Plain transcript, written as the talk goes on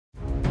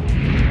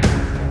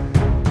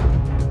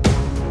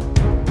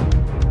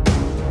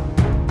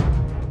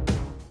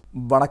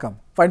வணக்கம்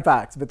fine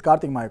facts with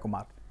Karthik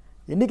Mayakumar.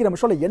 இன்றைக்கி நம்ம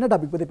ஷோவில் என்ன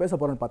டாபிக் பற்றி பேச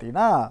போகிறோன்னு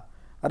பார்த்தீங்கன்னா,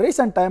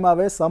 ரீசெண்ட்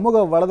டைமாகவே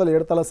சமூக வலைதளம்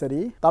எடுத்தாலும் சரி,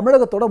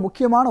 தமிழகத்தோட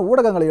முக்கியமான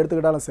ஊடகங்களை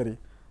எடுத்துக்கிட்டாலும் சரி,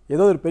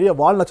 ஏதோ ஒரு பெரிய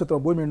வால்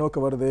நட்சத்திரம் பூமி நோக்கி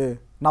வருது,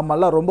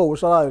 நம்மெல்லாம் ரொம்ப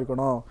உஷாராக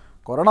இருக்கணும்,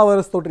 கொரோனா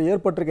வைரஸ் தொற்று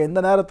ஏற்பட்டிருக்க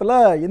இந்த நேரத்தில்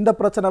இந்த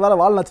பிரச்சனை வேறு,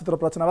 வால் நட்சத்திர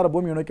பிரச்சனை வேறு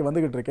பூமி நோக்கி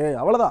வந்துக்கிட்டு இருக்கு,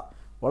 அவ்வளோதான்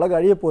உலகம்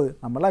அழிய போகுது,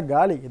 நம்மெல்லாம்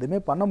காலி, எதுவுமே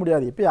பண்ண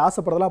முடியாது, இப்போயே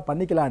ஆசைப்படுறதெல்லாம்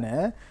பண்ணிக்கலான்னு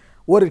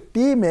ஒரு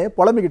டீமே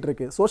புலம்பிக்கிட்டு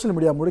இருக்கு சோஷியல்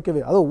மீடியா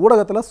முழுக்கவே. அதுவும்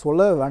ஊடகத்தில்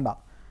சொல்லவே வேண்டாம்.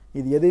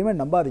 இது எதையுமே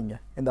நம்பாதீங்க.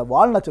 இந்த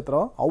வால்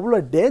நட்சத்திரம் அவ்வளோ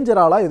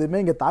டேஞ்சராலாம் எதுவுமே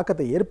இங்கே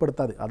தாக்கத்தை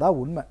ஏற்படுத்தாது, அதான்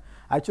உண்மை.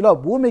 ஆக்சுவலாக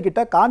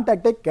பூமிக்கிட்ட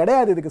கான்டாக்டே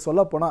கிடையாது. இதுக்கு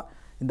சொல்ல போனால்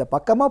இந்த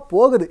பக்கமாக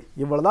போகுது,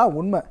 இவ்வளோ தான்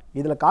உண்மை.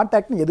 இதில்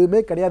கான்டாக்ட்னு எதுவுமே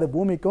கிடையாது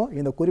பூமிக்கும்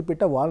இந்த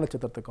குறிப்பிட்ட வால்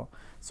நட்சத்திரத்துக்கும்.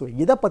 ஸோ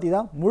இதை பற்றி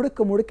தான்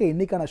முழுக்க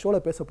இன்றைக்கான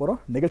ஷோவில் பேச போகிறோம்.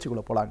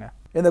 நிகழ்ச்சிக்குள்ளே போகலாங்க.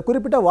 இந்த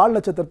குறிப்பிட்ட வால்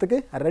நட்சத்திரத்துக்கு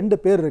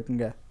 2 பேர்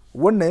இருக்குங்க.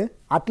 ஒன்று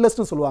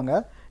அட்லஸ்னு சொல்லுவாங்க,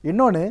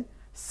 இன்னொன்று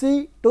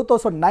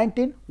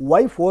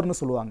C2019Y4ன்னு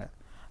சொல்லுவாங்க.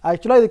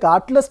 ஆக்சுவலாக இதுக்கு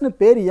அட்லஸ்னு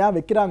பேர் ஏன்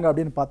வைக்கிறாங்க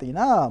அப்படின்னு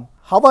பார்த்தீங்கன்னா,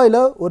 ஹவாயில்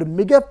ஒரு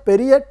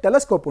மிகப்பெரிய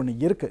டெலஸ்கோப் ஒன்று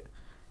இருக்குது.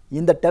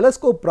 இந்த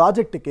டெலஸ்கோப்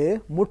ப்ராஜெக்ட்டுக்கு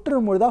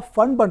முழுதாக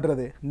ஃபண்ட்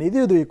பண்ணுறது,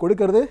 நிதியுதவி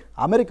கொடுக்கறது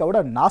அமெரிக்காவோட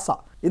நாசா.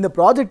 இந்த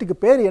ப்ராஜெக்ட்டுக்கு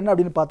பேர் என்ன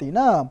அப்படின்னு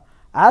பார்த்தீங்கன்னா,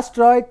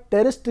 asteroid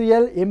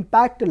terrestrial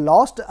impact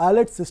last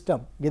alert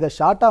system. இதை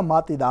ஷார்ட்டாக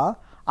மாற்றி தான்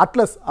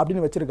அட்லஸ்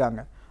அப்படின்னு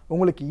வச்சுருக்காங்க.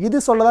 உங்களுக்கு இது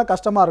சொல்ல தான்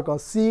கஷ்டமாக இருக்கும்,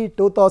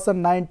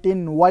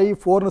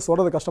 C2019Y4ன்னு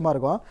சொல்கிறது கஷ்டமாக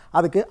இருக்கும்.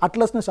 அதுக்கு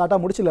அட்லஸ்னு ஷார்ட்டாக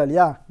முடிச்சிடல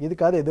இல்லையா,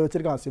 இதுக்காக இதை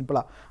வச்சுருக்காங்க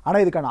சிம்பிளாக.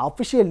 ஆனால் இதுக்கான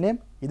அஃபிஷியல் நேம்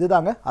இது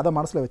தாங்க, அதை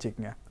மனசில்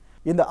வச்சுக்கோங்க.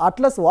 இந்த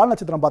அட்லஸ் வால்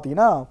நட்சத்திரம்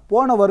பார்த்தீங்கன்னா,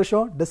 போன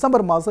வருஷம்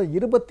டிசம்பர் மாதம்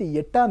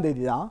 28ஆம்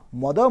தேதி தான்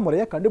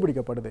முறையாக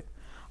கண்டுபிடிக்கப்படுது.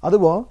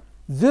 அதுவும்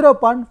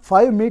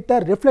 0.5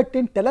 மீட்டர்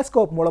ரிஃப்ளெக்டிங்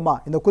டெலஸ்கோப் மூலமாக.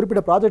 இந்த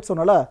குறிப்பிட்ட ப்ராஜெக்ட்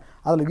சொன்னால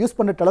அதில் யூஸ்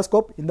பண்ண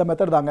டெலஸ்கோப் இந்த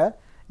மெத்தட் தாங்க.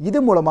 இது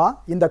மூலமாக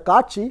இந்த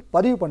காட்சி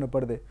பதிவு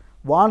பண்ணப்படுது.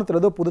 வானத்தில்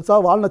ஏதோ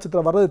புதுசாக வால்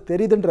நட்சத்திரம் வர்றது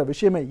தெரியுதுன்ற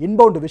விஷயமே,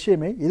 இன்பவுண்ட்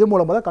விஷயமே இது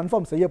மூலமாக தான்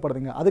கன்ஃபார்ம்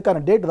செய்யப்படுதுங்க.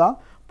 அதுக்கான டேட் தான்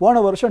போன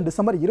வருஷம்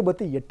டிசம்பர்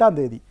 28ஆம்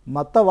தேதி.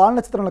 மற்ற வால்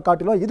நட்சத்திரங்களை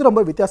காட்டிலும் இது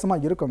ரொம்ப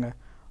வித்தியாசமாக இருக்குங்க.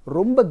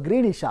 ரொம்ப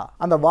க்ரீனிஷாக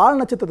அந்த வால்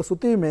நட்சத்திரத்தை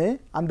சுற்றியுமே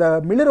அந்த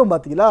மிளிரும்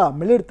பார்த்தீங்களா,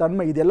 மிளிர்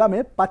தன்மை இது எல்லாமே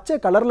பச்சை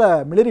கலரில்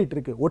மிளிரிட்டு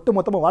இருக்கு ஒட்டு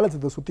மொத்தமாக வால்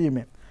நட்சத்திரத்தை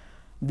சுற்றியுமே.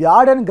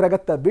 வியாழன்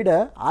கிரகத்தை விட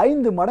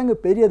 5 மடங்கு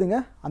பெரியதுங்க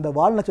அந்த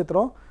வால்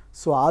நட்சத்திரம்.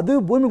 ஸோ அது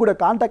பூமி கூட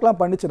கான்டாக்ட்லாம்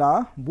பண்ணிச்சுன்னா,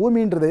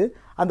 பூமின்றது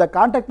அந்த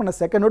கான்டாக்ட் பண்ண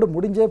செகண்டோடு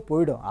முடிஞ்சே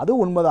போயிடும். அது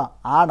உண்மை தான்.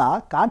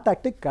 ஆனால்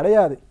கான்டாக்டு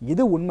கிடையாது,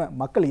 இது உண்மை.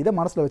 மக்கள் இதை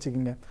மனசில்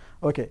வச்சுக்கோங்க.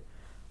 ஓகே,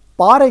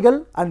 பாறைகள்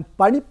அண்ட்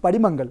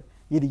பனிப்படிமங்கள்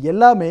இது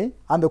எல்லாமே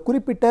அந்த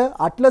குறிப்பிட்ட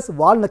அட்லஸ்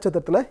வால்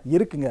நட்சத்திரத்தில்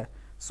இருக்குங்க.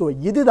 ஸோ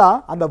இதுதான்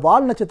அந்த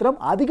வால் நட்சத்திரம்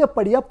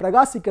அதிகப்படியாக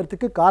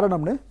பிரகாசிக்கிறதுக்கு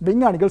காரணம்னு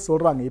விஞ்ஞானிகள்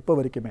சொல்கிறாங்க இப்போ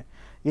வரைக்குமே.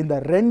 இந்த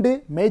 2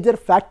 மேஜர்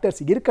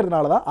ஃபேக்டர்ஸ்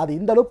இருக்கிறதுனால தான் அது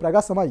இந்த அளவு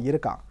பிரகாசமாக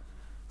இருக்கான்.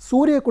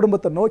 சூரிய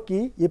குடும்பத்தை நோக்கி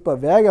இப்போ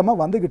வேகமாக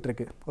வந்துக்கிட்டு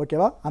இருக்கு.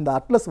 ஓகேவா, அந்த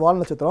அட்லஸ் வால்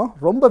நட்சத்திரம்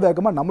ரொம்ப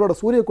வேகமாக நம்மளோட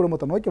சூரிய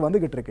குடும்பத்தை நோக்கி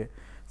வந்துக்கிட்டு இருக்கு.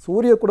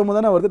 சூரிய குடும்பம்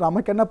தானே வருது,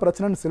 நமக்கு என்ன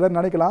பிரச்சனைன்னு சிலர்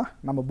நினைக்கலாம்.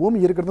 நம்ம பூமி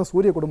இருக்கிறதும்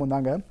சூரிய குடும்பம்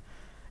தாங்க.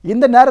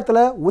 இந்த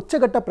நேரத்தில்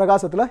உச்சகட்ட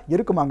பிரகாசத்தில்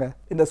இருக்குமாங்க.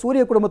 இந்த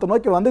சூரிய குடும்பத்தை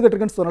நோக்கி வந்துக்கிட்டு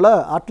இருக்குன்னு சொன்னால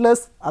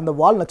அட்லஸ் அந்த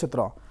வால்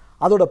நட்சத்திரம்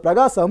அதோட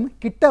பிரகாசம்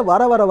கிட்ட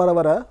வர வர வர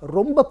வர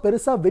ரொம்ப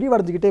பெருசாக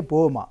விரிவடைஞ்சிக்கிட்டே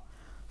போகுமா.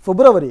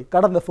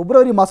 கடந்த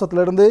பிப்ரவரி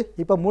மாதத்துலேருந்து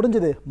இப்போ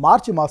முடிஞ்சது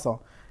மார்ச் மாதம்,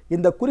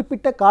 இந்த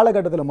குறிப்பிட்ட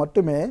காலகட்டத்தில்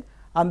மட்டுமே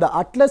அந்த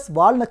அட்லஸ்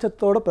வால்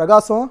நட்சத்திரத்தோட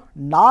பிரகாசம்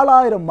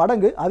 4000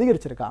 மடங்கு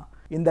அதிகரிச்சிருக்கான்.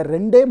 இந்த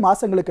 2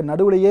 மாதங்களுக்கு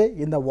நடுவுலையே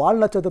இந்த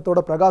வால் நட்சத்திரத்தோட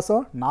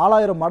பிரகாசம்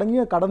 4000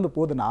 மடங்கையும் கடந்து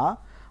போகுதுன்னா,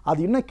 அது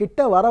இன்னும் கிட்ட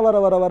வர வர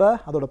வர வர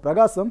அதோட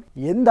பிரகாசம்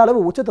எந்த அளவு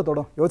உச்சத்தை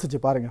தொடும் யோசிச்சு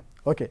பாருங்கள்.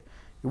 ஓகே,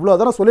 இவ்வளோ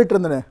தானே சொல்லிட்டு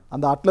இருந்தேன்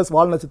அந்த அட்லஸ்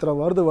வால் நட்சத்திரம்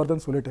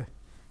வருதுன்னு சொல்லிட்டு.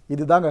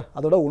 இதுதாங்க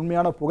அதோட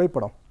உண்மையான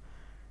புகைப்படம்.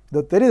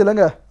 இது தெரியுது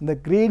இல்லைங்க, இந்த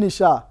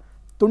க்ரீனிஷாக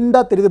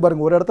துண்டாக தெரியுது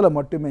பாருங்கள் ஒரு இடத்துல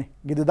மட்டுமே.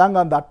 இதுதாங்க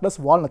அந்த அட்லஸ்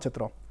வால்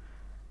நட்சத்திரம்.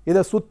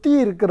 இதை சுற்றி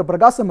இருக்கிற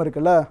பிரகாசம்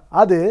இருக்குல்ல,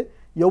 அது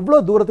எவ்வளோ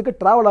தூரத்துக்கு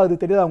ட்ராவல் ஆகுது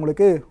தெரியுது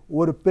அவங்களுக்கு.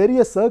 ஒரு பெரிய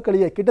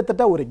சர்க்கிளையை,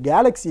 கிட்டத்தட்ட ஒரு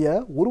கேலக்சியை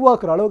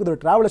உருவாக்குற அளவுக்கு இந்த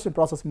ட்ராவலேஷன்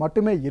ப்ராசஸ்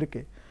மட்டுமே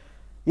இருக்குது.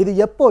 இது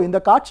இந்த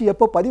காட்சி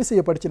எப்போ பதிவு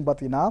செய்யப்படுச்சுன்னு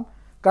பார்த்தீங்கன்னா,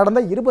 கடந்த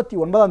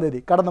 29ஆம் தேதி,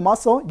 கடந்த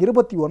மாதம்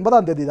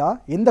 29ஆம் தேதி தான்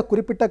இந்த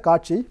குறிப்பிட்ட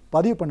காட்சி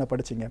பதிவு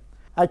பண்ணப்படுச்சுங்க.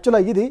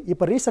 ஆக்சுவலாக இது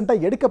இப்போ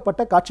ரீசெண்டாக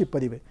எடுக்கப்பட்ட காட்சி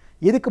பதிவு.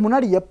 இதுக்கு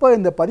முன்னாடி எப்போ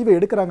இந்த பதிவை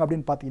எடுக்கிறாங்க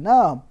அப்படின்னு பார்த்தீங்கன்னா,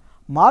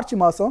 மார்ச்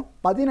மாதம்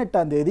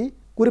 18ஆம் தேதி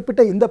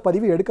குறிப்பிட்ட இந்த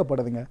பதிவு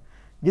எடுக்கப்படுதுங்க.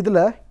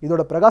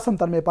 இதோட பிரகாசம்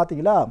தன்மையை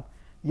பார்த்தீங்களா,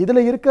 இதில்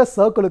இருக்க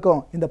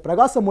சர்க்கிளுக்கும் இந்த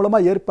பிரகாசம்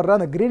மூலமாக ஏற்படுற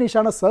அந்த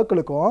க்ரீனிஷான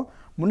சர்க்கிளுக்கும்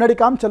முன்னாடி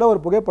காமிச்சல ஒரு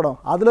புகைப்படம்,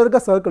 அதில் இருக்க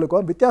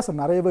சர்க்கிளுக்கும் வித்தியாசம்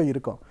நிறையவே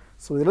இருக்கும்.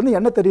 ஸோ இதுலேருந்து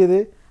என்ன தெரியுது,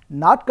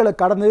 நாட்களை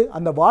கடந்து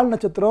அந்த வால்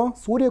நட்சத்திரம்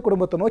சூரிய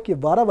குடும்பத்தை நோக்கி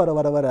வர வர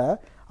வர வர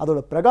அதோட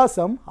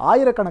பிரகாசம்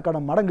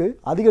ஆயிரக்கணக்கான மடங்கு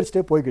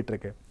அதிகரிச்சுட்டே போய்கிட்டு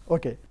இருக்கு.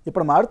 ஓகே, இப்போ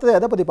நம்ம அடுத்தது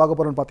எதை பற்றி பார்க்க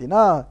போகிறோம்னு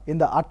பார்த்தீங்கன்னா,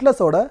 இந்த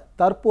அட்லஸோட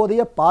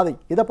தற்போதைய பாதை,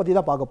 இதை பற்றி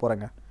தான் பார்க்க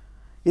போகிறேங்க.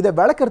 இதை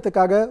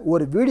விளக்கிறதுக்காக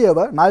ஒரு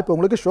வீடியோவை நான் இப்போ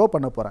உங்களுக்கு ஷோ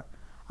பண்ண போகிறேன்.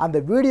 அந்த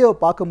வீடியோவை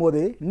பார்க்கும்போது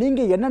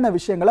நீங்கள் என்னென்ன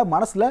விஷயங்களை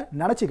மனசில்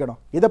நினச்சிக்கணும்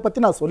இதை பற்றி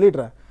நான்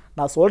சொல்லிடுறேன்.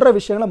 நான் சொல்கிற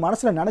விஷயங்களை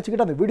மனசில்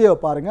நினச்சிக்கிட்டு அந்த வீடியோவை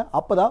பாருங்கள்.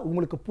 அப்போ தான்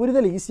உங்களுக்கு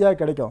புரிதல் ஈஸியாக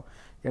கிடைக்கும்.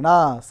 ஏன்னா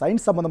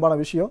சயின்ஸ் சம்மந்தமான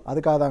விஷயம்,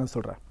 அதுக்காக தாங்க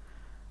சொல்கிறேன்.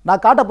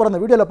 நான் காட்ட போகிற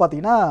அந்த வீடியோவில்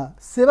பார்த்தீங்கன்னா,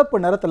 சிவப்பு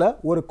நிறத்தில்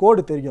ஒரு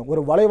கோடு தெரியும்,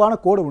 ஒரு வளைவான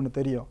கோடு ஒன்று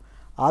தெரியும்.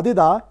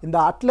 அதுதான் இந்த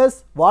அட்லஸ்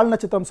வால்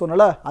நட்சத்திரம்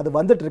சொன்னல அது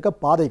வந்துட்டு இருக்க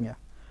பாதைங்க.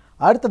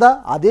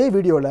 அடுத்ததாக அதே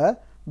வீடியோவில்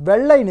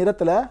வெள்ளை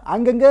நிறத்தில்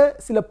அங்கங்கே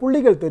சில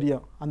புள்ளிகள்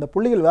தெரியும். அந்த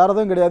புள்ளிகள் வேறு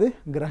எதுவும் கிடையாது,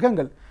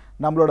 கிரகங்கள்.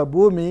 நம்மளோட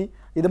பூமி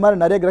இது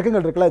மாதிரி நிறைய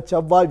கிரகங்கள் இருக்குல்ல,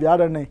 செவ்வாய்,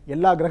 வியாழன்,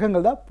 எல்லா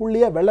கிரகங்கள் தான்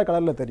புள்ளியாக வெள்ளை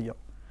கலரில் தெரியும்.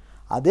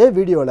 அதே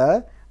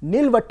வீடியோவில்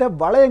நீள்வட்ட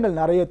வளையங்கள்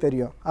நிறைய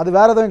தெரியும். அது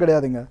வேறு எதுவும்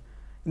கிடையாதுங்க,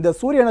 இந்த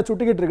சூரியனை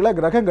சுட்டிக்கிட்டு இருக்கல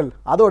கிரகங்கள்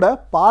அதோட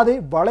பாதை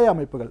வளைய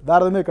அமைப்புகள்,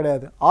 வேறு எதுவுமே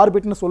கிடையாது.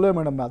 ஆர்பிட்னு சொல்லவே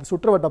வேண்டாம், அது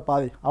சுற்றுவட்ட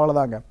பாதை,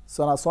 அவ்வளோதாங்க. ஸோ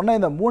நான் சொன்ன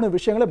இந்த 3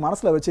 விஷயங்களை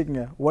மனசில்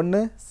வச்சுக்கோங்க.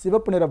 1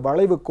 சிவப்பு நிற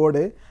வளைவு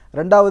கோடு,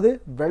 2வது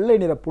வெள்ளை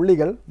நிற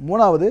புள்ளிகள்,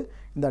 3வது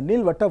இந்த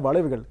நீள்வட்ட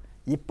வளைவுகள்.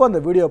 இப்போ அந்த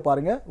வீடியோ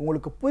பாருங்கள்,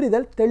 உங்களுக்கு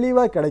புரிதல்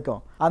தெளிவாக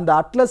கிடைக்கும். அந்த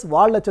அட்லஸ்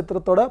வால்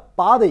நட்சத்திரத்தோட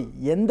பாதை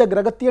எந்த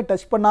கிரகத்தையும்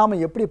டச்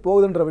பண்ணாமல் எப்படி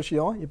போகுதுன்ற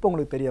விஷயம் இப்போ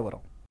உங்களுக்கு தெரிய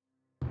வரும்.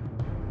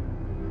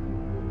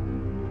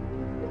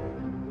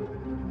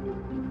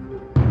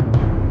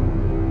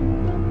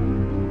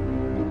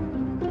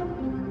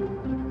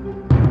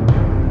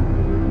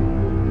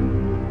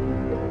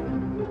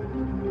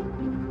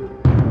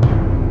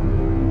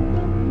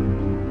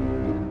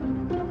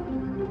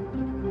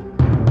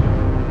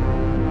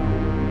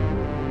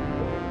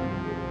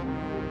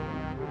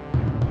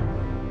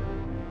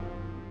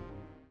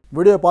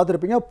 வீடியோ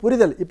பார்த்துருப்பீங்க,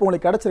 புரிதல் இப்போ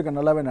உங்களுக்கு கிடச்சிருக்க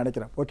நல்லாவே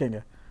நினைக்கிறேன். ஓகேங்க,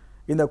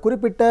 இந்த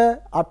குறிப்பிட்ட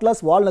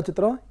அட்லஸ் வால்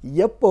நட்சத்திரம்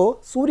எப்போ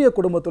சூரிய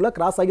குடும்பத்தில்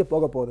கிராஸ் ஆகி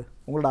போக போகுது?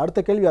 உங்களோட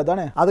அடுத்த கேள்வி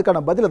அதானே,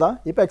 அதுக்கான பதிலை தான்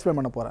இப்போ எக்ஸ்பிளைன்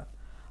பண்ண போகிறேன்.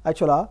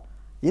 ஆக்சுவலாக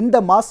இந்த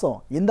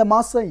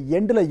மாதம்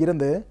எண்டில்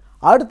இருந்து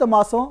அடுத்த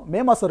மாதம்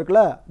மே மாதம்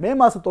இருக்குல்ல, மே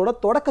மாதத்தோட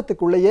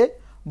தொடக்கத்துக்குள்ளேயே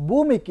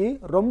பூமிக்கு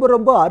ரொம்ப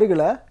ரொம்ப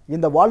அருகில்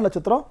இந்த வால்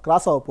நட்சத்திரம்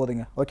கிராஸ் ஆக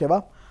போகுதுங்க. ஓகேவா?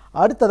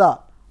 அடுத்ததாக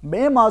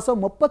மே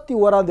மாதம்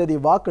 31ஆம் தேதி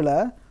வாக்கில்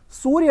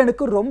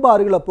சூரியனுக்கு ரொம்ப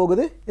அருகில்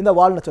போகுது இந்த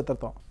வால்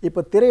நட்சத்திரம். இப்போ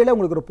திரையில்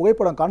உங்களுக்கு ஒரு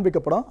புகைப்படம்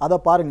காண்பிக்கப்படும், அதை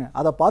பாருங்கள்.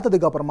 அதை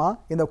பார்த்ததுக்கு அப்புறமா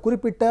இந்த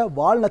குறிப்பிட்ட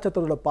வால்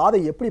நட்சத்திரத்தோட பாதை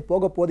எப்படி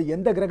போக போகுது,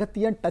 எந்த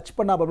கிரகத்தையும் டச்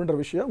பண்ணா அப்படின்ற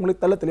விஷயம்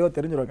உங்களுக்கு தெளிவாக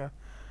தெரிஞ்சிருங்க.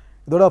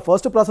 இதோட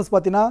ஃபர்ஸ்ட் ப்ராசஸ்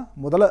பார்த்தீங்கன்னா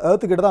முதல்ல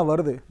எர்த்துக்கிட்ட தான்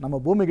வருது, நம்ம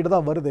பூமி கிட்ட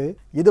தான் வருது.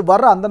 இது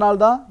வர்ற அந்த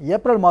நாள் தான்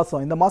ஏப்ரல்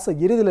மாதம், இந்த மாதம்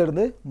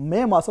இறுதியிலிருந்து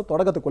மே மாதம்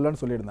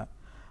தொடக்கத்துக்குள்ளன்னு சொல்லியிருந்தேன்.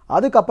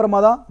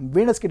 அதுக்கப்புறமா தான்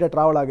வீனஸ் கிட்ட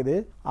ட்ராவல் ஆகுது.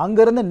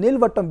 அங்கேருந்து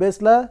நீள்வட்டம்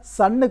பேஸில்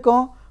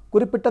சன்னுக்கும்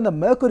குறிப்பிட்ட அந்த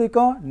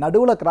மேர்க்குரிக்கும்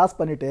நடுவில் கிராஸ்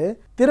பண்ணிவிட்டு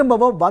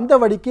திரும்பவும் வந்த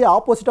வழிக்கு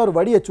ஆப்போசிட்டாக ஒரு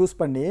வழியை சூஸ்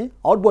பண்ணி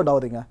அவுட்போர்ட்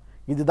ஆகுதுங்க.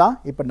 இதுதான்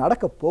இப்போ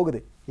நடக்க போகுது.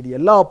 இது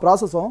எல்லா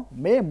ப்ராசஸும்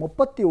மே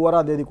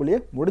 31ஆம் தேதிக்குள்ளேயே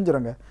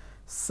முடிஞ்சிருங்க.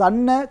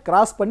 சன்னை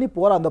கிராஸ் பண்ணி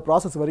போகிற அந்த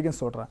ப்ராசஸ் வரைக்கும்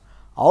சொல்கிறேன்.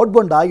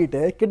 அவுட்பவுண்ட்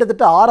ஆகிட்டு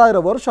கிட்டத்தட்ட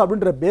 6000 வருஷம்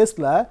அப்படின்ற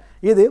பேஸில்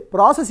இது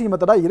ப்ராசஸிங்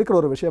மெத்தடாக இருக்கிற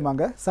ஒரு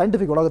விஷயமாங்க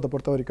சயின்டிஃபிக் உலகத்தை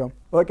பொறுத்த வரைக்கும்.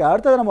 ஓகே,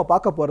 அடுத்தது நம்ம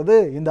பார்க்க போகிறது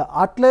இந்த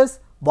அட்லஸ்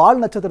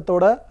வால்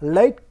நட்சத்திரத்தோட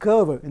லைட்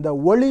கர்வ், இந்த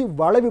ஒளி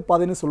வளைவு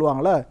பாதைன்னு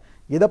சொல்லுவாங்களே,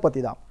 இதை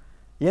பற்றி தான்.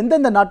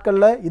 எந்தெந்த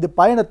நாட்களில் இது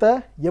பயணத்தை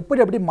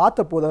எப்படி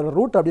மாற்ற போகுது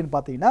ரூட் அப்படின்னு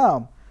பார்த்தீங்கன்னா,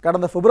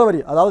 கடந்த பிப்ரவரி,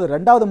 அதாவது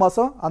 2வது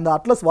மாதம் அந்த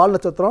அட்லஸ் வால்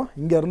நட்சத்திரம்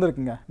இங்கே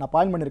இருந்திருக்குங்க. நான்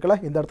பாயிண்ட் பண்ணியிருக்கல,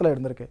 இந்த இடத்துல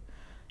இருந்திருக்கு.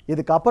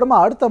 இதுக்கப்புறமா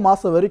அடுத்த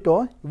மாதம்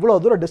வரைக்கும் இவ்வளோ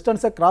தூரம்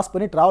டிஸ்டன்ஸை கிராஸ்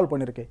பண்ணி ட்ராவல்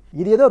பண்ணியிருக்கு.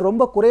 இது ஏதோ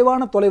ரொம்ப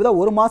குறைவான தொலைவு தான்,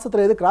 ஒரு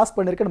மாதத்தில் எது கிராஸ்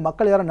பண்ணியிருக்குன்னு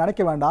மக்கள் யாரும்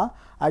நினைக்க வேண்டாம்.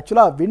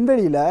 ஆக்சுவலாக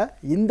விண்வெளியில்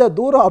இந்த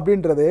தூரம்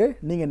அப்படின்றது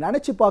நீங்கள்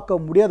நினச்சி பார்க்க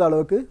முடியாத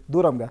அளவுக்கு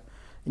தூரங்க.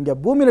 இங்கே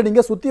பூமியில்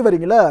நீங்கள் சுற்றி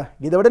வரீங்களா,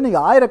 இதை விட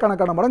நீங்கள்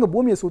ஆயிரக்கணக்கான மடங்கு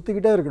பூமியை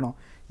சுற்றிக்கிட்டே இருக்கணும்.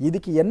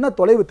 இதுக்கு என்ன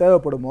தொலைவு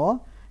தேவைப்படுமோ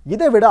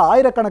இதை விட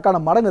ஆயிரக்கணக்கான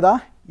மடங்கு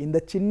தான் இந்த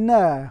சின்ன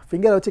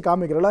ஃபிங்கரை வச்சு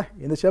காமிக்கிறல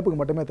இந்த ஷேப்புக்கு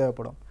மட்டுமே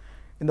தேவைப்படும்.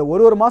 இந்த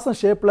ஒரு மாதம்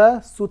ஷேப்பில்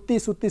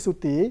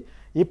சுற்றி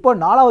இப்போ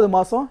 4வது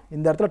மாதம்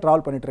இந்த இடத்துல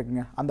ட்ராவல்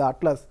பண்ணிகிட்ருக்குங்க அந்த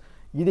அட்லஸ்.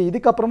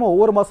 இதுக்கப்புறமா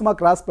ஒவ்வொரு மாதமாக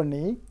கிராஸ்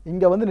பண்ணி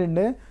இங்கே வந்து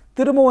நின்று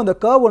திரும்பவும் அந்த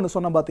கர்வ் ஒன்று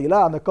சொன்ன பார்த்தீங்களா,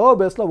 அந்த கர்வ்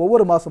பேஸில்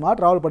ஒவ்வொரு மாதமாக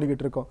ட்ராவல்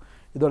பண்ணிக்கிட்டு இருக்கோம்.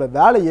 இதோட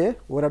வேலையே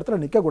ஒரு இடத்துல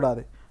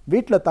நிற்கக்கூடாது,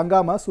 வீட்டில்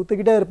தங்காமல்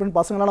சுற்றிக்கிட்டே இருப்பேன்னு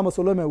பசங்களாம் நம்ம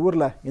சொல்லுவோமே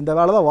ஊரில், இந்த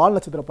வேலை தான் வால்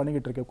நட்சத்திரம்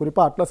பண்ணிக்கிட்டு இருக்கு.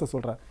 குறிப்பாக அட்லஸை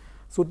சொல்கிறேன்,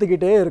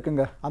 சுற்றிக்கிட்டே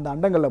இருக்குங்க அந்த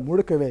அண்டங்களில்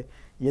முழுக்கவே.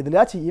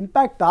 எதுலையாச்சும்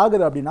இம்பேக்ட்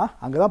ஆகுது அப்படின்னா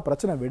அங்கே தான்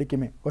பிரச்சனை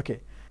வெடிக்குமே. ஓகே,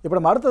 இப்போ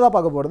நம்ம அடுத்ததாக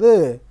பார்க்க போகிறது,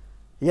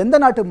 எந்த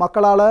நாட்டு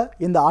மக்களால்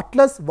இந்த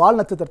அட்லஸ் வால்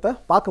நட்சத்திரத்தை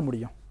பார்க்க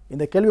முடியும்?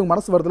 இந்த கேள்வி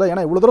மனசு வருதுல,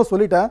 ஏன்னா இவ்வளோ தூரம்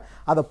சொல்லிட்டேன்,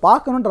 அதை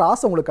பார்க்கணுன்ற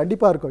ஆசை உங்களுக்கு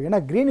கண்டிப்பாக இருக்கும். ஏன்னா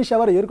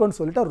க்ரீனிஷாக இருக்கும்னு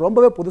சொல்லிட்டு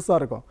ரொம்பவே புதுசாக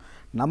இருக்கும்.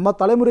 நம்ம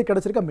தலைமுறை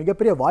கிடச்சிருக்க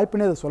மிகப்பெரிய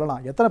வாய்ப்புன்னே அதை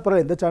சொல்லலாம். எத்தனை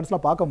பேர் இந்த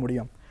சான்ஸ்லாம் பார்க்க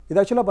முடியும்? இது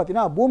ஆக்சுவலாக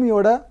பார்த்தீங்கன்னா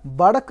பூமியோட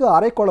வடக்கு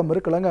அரைக்கோளம்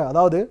இருக்குல்லங்க,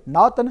 அதாவது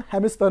நார்த்தன்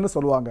ஹெமிஸ்பர்னு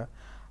சொல்லுவாங்க,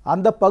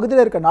 அந்த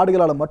பகுதியில் இருக்க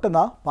நாடுகளால்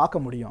மட்டும்தான்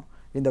பார்க்க முடியும்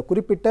இந்த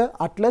குறிப்பிட்ட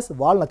அட்லஸ்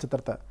வால்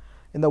நட்சத்திரத்தை.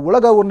 இந்த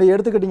உலக ஒன்று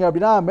எடுத்துக்கிட்டிங்க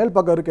அப்படின்னா மேல்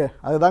பக்கம் இருக்குது,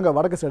 அதுதாங்க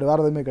வடக்கு சைடு,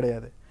 வேறு எதுவுமே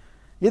கிடையாது.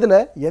 இதில்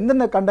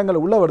எந்தெந்த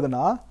கண்டங்கள் உள்ளே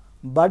வருதுன்னா,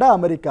 வட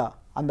அமெரிக்கா,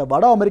 அந்த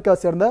வட அமெரிக்கா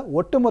சேர்ந்த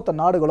ஒட்டுமொத்த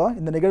நாடுகளும்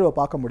இந்த நிகழ்வை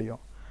பார்க்க முடியும்.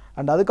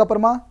 அண்ட்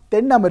அதுக்கப்புறமா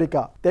தென்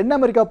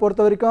அமெரிக்கா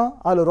பொறுத்த வரைக்கும்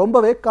அதில்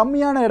ரொம்பவே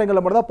கம்மியான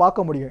இடங்களை மட்டும் தான்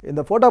பார்க்க முடியும்.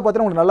 இந்த ஃபோட்டோ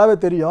பார்த்தீங்கன்னா உங்களுக்கு நல்லாவே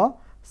தெரியும்,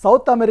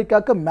 சவுத்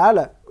அமெரிக்காவுக்கு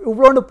மேலே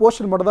இவ்வளோண்டு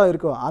போர்ஷன் மட்டும் தான்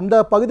இருக்கும். அந்த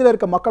பகுதியில்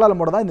இருக்க மக்களால்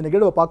மட்டும் தான் இந்த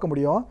நிகழ்வை பார்க்க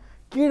முடியும்.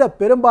 கீழே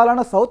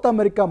பெரும்பாலான சவுத்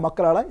அமெரிக்கா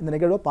மக்களால் இந்த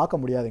நிகழ்வை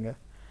பார்க்க முடியாதுங்க.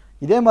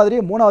 இதே மாதிரி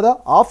 3வது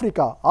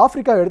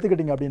ஆஃப்ரிக்கா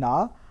எடுத்துக்கிட்டிங்க அப்படின்னா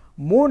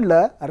 3ல்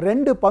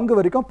 2 பங்கு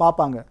வரைக்கும்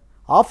பார்ப்பாங்க.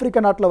 ஆப்பிரிக்க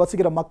நாட்டில்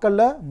வசிக்கிற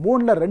மக்களில்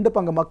 3ல் 2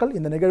 பங்கு மக்கள்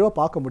இந்த நிகழ்வை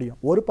பார்க்க முடியும்,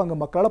 1 பங்கு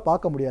மக்களால்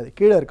பார்க்க முடியாது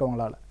கீழே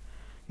இருக்கவங்களால்.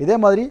 இதே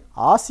மாதிரி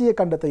ஆசிய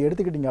கண்டத்தை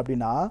எடுத்துக்கிட்டிங்க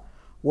அப்படின்னா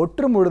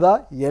ஒற்று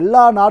முழுதாக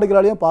எல்லா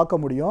நாடுகளாலையும்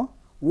பார்க்க முடியும்,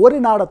 ஒரு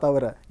நாடை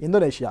தவிர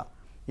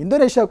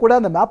இந்தோனேஷியா கூட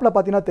அந்த மேப்பில்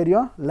பார்த்தீங்கன்னா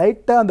தெரியும்,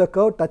 லைட்டாக அந்த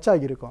கர்வ் டச்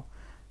ஆகியிருக்கும்.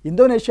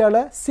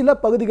 இந்தோனேஷியாவில் சில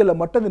பகுதிகளில்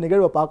மட்டும் இந்த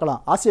நிகழ்வை பார்க்கலாம்.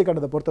 ஆசிய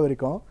கண்டத்தை பொறுத்த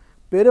வரைக்கும்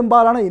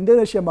பெரும்பாலான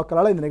இந்தோனேஷிய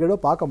மக்களால் இந்த நிகழ்வை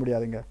பார்க்க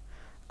முடியாதுங்க.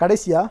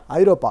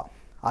 கடைசியாக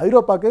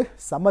ஐரோப்பாவுக்கு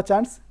செம்ம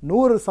சான்ஸ்,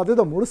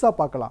 100% முழுசாக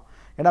பார்க்கலாம்.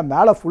 ஏன்னா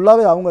மேலே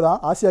ஃபுல்லாகவே அவங்க தான்,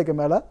 ஆசியாவுக்கு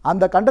மேலே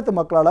அந்த கண்டத்து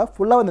மக்களால்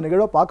ஃபுல்லாக இந்த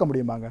நிகழ்வை பார்க்க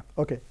முடியுமாங்க.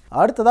 ஓகே,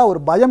 அடுத்ததாக ஒரு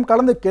பயம்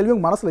கலந்த கேள்வி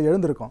உங்கள் மனசில்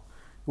எழுந்திருக்கும்.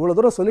 இவ்வளோ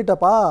தூரம்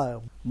சொல்லிட்டப்பா,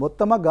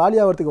 மொத்தமாக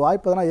காலியாகிறதுக்கு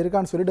வாய்ப்பு எதனா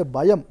இருக்கான்னு சொல்லிட்டு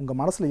பயம் உங்கள்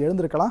மனசில்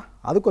எழுந்திருக்கலாம்.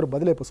 அதுக்கு ஒரு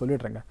பதிலை இப்போ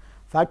சொல்லிடுறேங்க.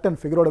 ஃபேக்ட்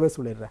அண்ட் ஃபிகரோடவே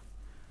சொல்லிடுறேன்.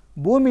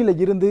 பூமியில்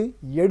இருந்து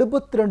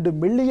 72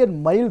 மில்லியன்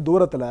மைல்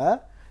தூரத்தில்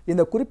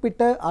இந்த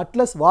குறிப்பிட்ட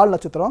அட்லஸ் வால்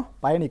நட்சத்திரம்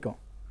பயணிக்கும்.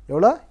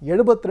 எவ்வளோ?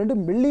 72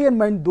 மில்லியன்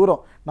மைல்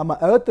தூரம் நம்ம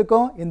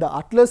எர்த்துக்கும் இந்த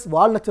அட்லஸ்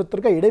வால்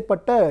நட்சத்திரத்துக்கும்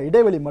இடைப்பட்ட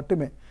இடைவெளி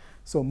மட்டுமே.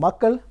 ஸோ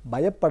மக்கள்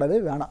பயப்படவே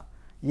வேணாம்.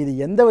 இது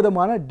எந்த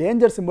விதமான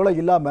டேஞ்சர் சிம்பிளும்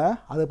இல்லாமல்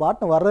அது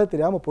பாட்டு வர்றது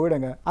தெரியாமல்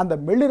போயிடுங்க. அந்த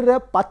மெளிர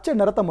பச்சை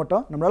நிறத்தை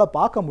மட்டும் நம்மளால்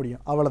பார்க்க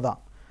முடியும், அவ்வளோதான்.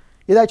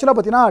 இது ஆக்சுவலாக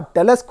பார்த்தீங்கன்னா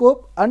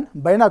டெலஸ்கோப் அண்ட்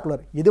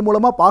பைனாக்குலர் இது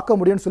மூலமாக பார்க்க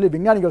முடியும்னு சொல்லி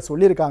விஞ்ஞானிகள்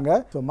சொல்லியிருக்காங்க.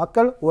 ஸோ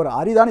மக்கள் ஒரு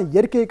அரிதான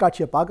இயற்கை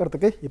காட்சியை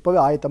பார்க்குறதுக்கு இப்போவே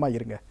ஆயத்தமாக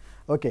இருங்க.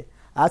 ஓகே,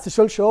 ஆஸ்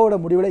யூஷுவல் ஷோவோட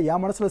முடிவில்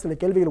என் மனசில் சில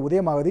கேள்விகள்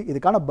உதயமாகுது.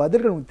 இதுக்கான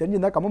பதில்கள் உங்களுக்கு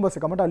தெரிஞ்சிருந்தால் கமெண்ட்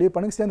பாக்ஸை கமெண்ட்டாக லீவ்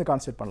பண்ணுங்க, சேர்ந்து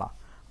கான்செப்ட் பண்ணலாம்.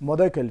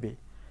 முதல் கேள்வி,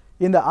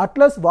 இந்த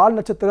அட்லஸ் வால்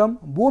நட்சத்திரம்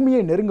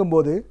பூமியை நெருங்கும்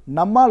போது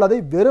நம்மால் அதை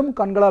வெறும்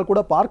கண்களால்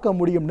கூட பார்க்க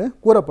முடியும்னு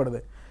கூறப்படுது.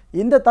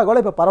 இந்த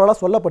தகவலை இப்போ பரவலாக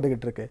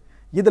சொல்லப்பட்டுக்கிட்டு இருக்கு.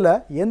 இதில்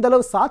எந்த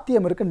அளவு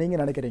சாத்தியம் இருக்குன்னு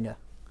நீங்கள் நினைக்கிறீங்க?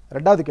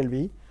 ரெண்டாவது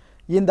கேள்வி,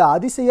 இந்த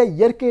அதிசய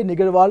இயற்கை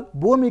நிகழ்வால்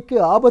பூமிக்கு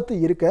ஆபத்து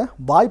இருக்க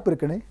வாய்ப்பு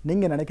இருக்குன்னு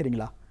நீங்கள்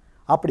நினைக்கிறீங்களா?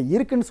 அப்படி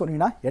இருக்குன்னு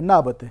சொன்னீங்கன்னா என்ன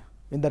ஆபத்து?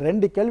 இந்த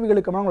 2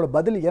 கேள்விகளுக்கு உங்களோட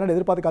பதில் என்னென்னு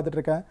எதிர்பார்த்து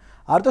காத்துட்ருக்கேன்.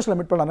 அடுத்த ஷோவில்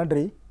மீட் பண்ணலாம்.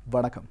 நன்றி,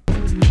 வணக்கம்.